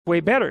way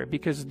better,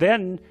 because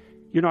then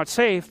you're not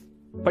safe,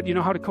 but you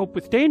know how to cope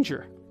with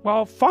danger.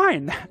 Well,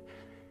 fine.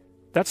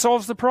 That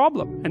solves the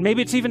problem. And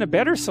maybe it's even a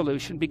better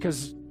solution,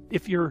 because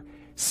if you're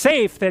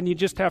safe, then you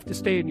just have to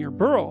stay in your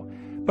burrow.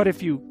 But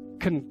if you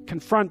can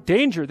confront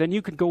danger, then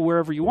you can go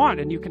wherever you want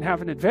and you can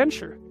have an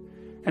adventure.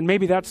 And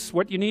maybe that's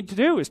what you need to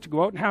do, is to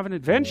go out and have an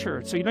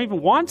adventure. So you don't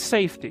even want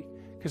safety,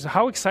 because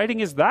how exciting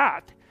is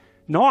that?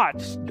 Not.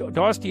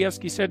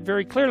 Dostoevsky said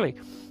very clearly,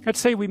 let's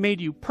say we made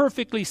you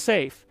perfectly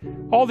safe.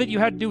 All that you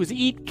had to do was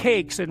eat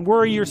cakes and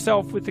worry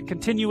yourself with the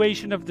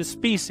continuation of the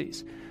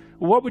species.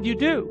 What would you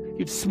do?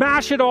 You'd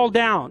smash it all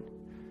down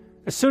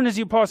as soon as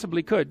you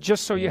possibly could,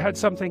 just so you had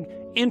something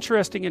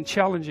interesting and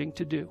challenging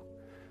to do.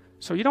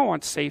 So you don't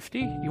want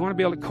safety. You want to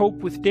be able to cope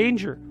with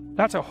danger.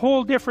 That's a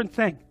whole different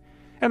thing.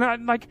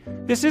 And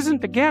this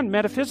isn't, again,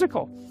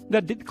 metaphysical.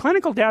 The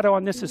clinical data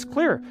on this is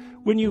clear.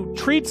 When you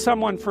treat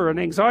someone for an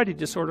anxiety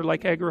disorder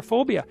like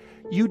agoraphobia,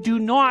 you do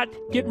not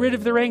get rid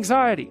of their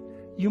anxiety.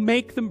 You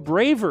make them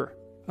braver.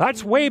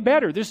 That's way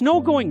better. There's no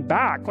going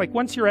back. Like,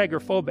 once you're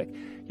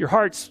agoraphobic, your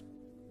heart's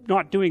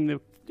not doing the,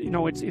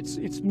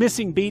 it's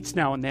missing beats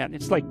now and then.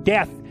 It's like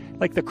death,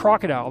 like the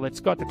crocodile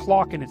that's got the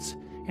clock in its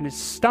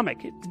stomach.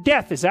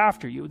 Death is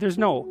after you. There's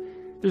no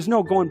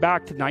going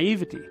back to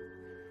naivety.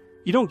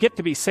 You don't get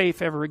to be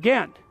safe ever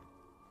again.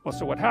 Well,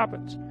 so what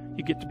happens?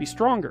 You get to be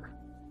stronger.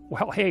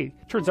 Well, hey,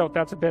 turns out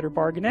that's a better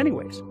bargain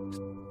anyways.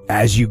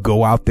 As you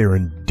go out there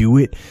and do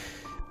it,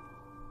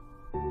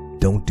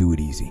 don't do it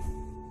easy.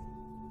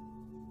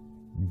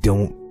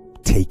 Don't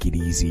take it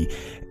easy.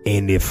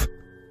 And if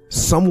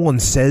someone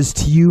says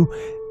to you,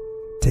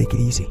 take it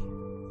easy,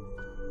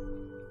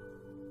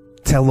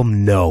 tell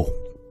them no.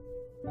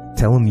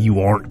 Tell them you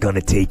aren't going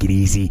to take it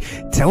easy.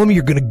 Tell them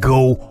you're going to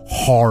go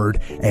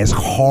hard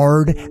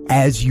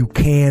as you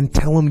can.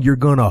 Tell them you're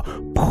going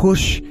to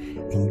push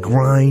and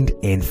grind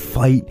and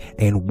fight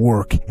and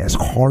work as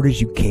hard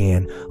as you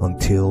can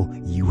until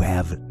you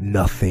have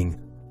nothing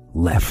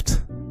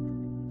left.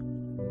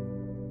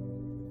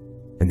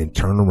 And then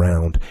turn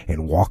around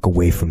and walk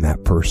away from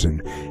that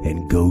person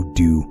and go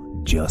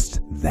do just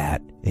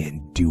that,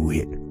 and do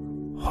it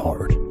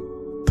hard.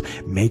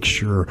 Make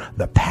sure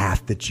the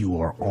path that you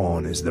are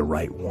on is the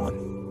right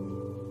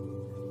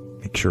one.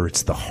 Make sure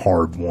it's the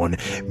hard one.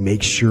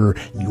 Make sure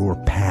your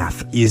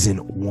path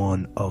isn't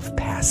one of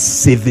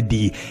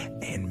passivity,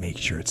 and make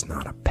sure it's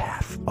not a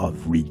path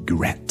of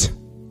regret.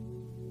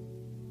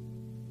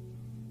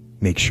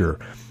 Make sure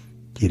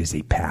it is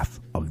a path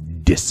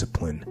of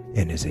discipline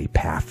and is a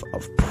path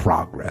of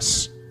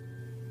progress.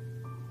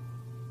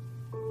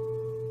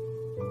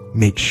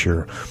 Make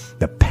sure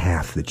the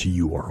path that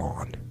you are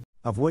on.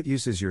 Of what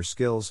use is your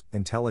skills,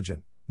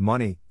 intelligence,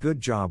 money, good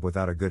job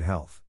without a good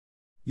health?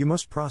 You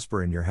must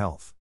prosper in your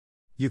health.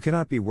 You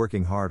cannot be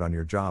working hard on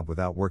your job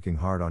without working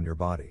hard on your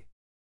body.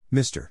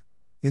 Mr.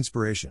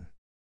 Inspiration.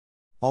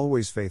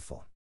 Always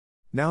faithful.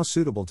 Now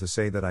suitable to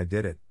say that I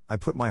did it, I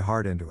put my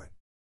heart into it.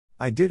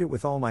 I did it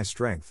with all my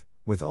strength,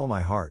 with all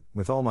my heart,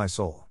 with all my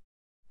soul.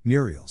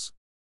 Muriels.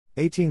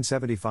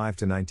 1875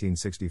 to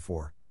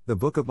 1964, The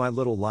Book of My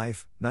Little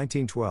Life,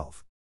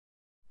 1912.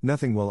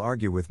 Nothing will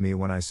argue with me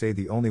when I say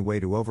the only way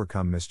to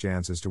overcome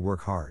mischance is to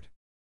work hard.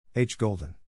 H. Golden.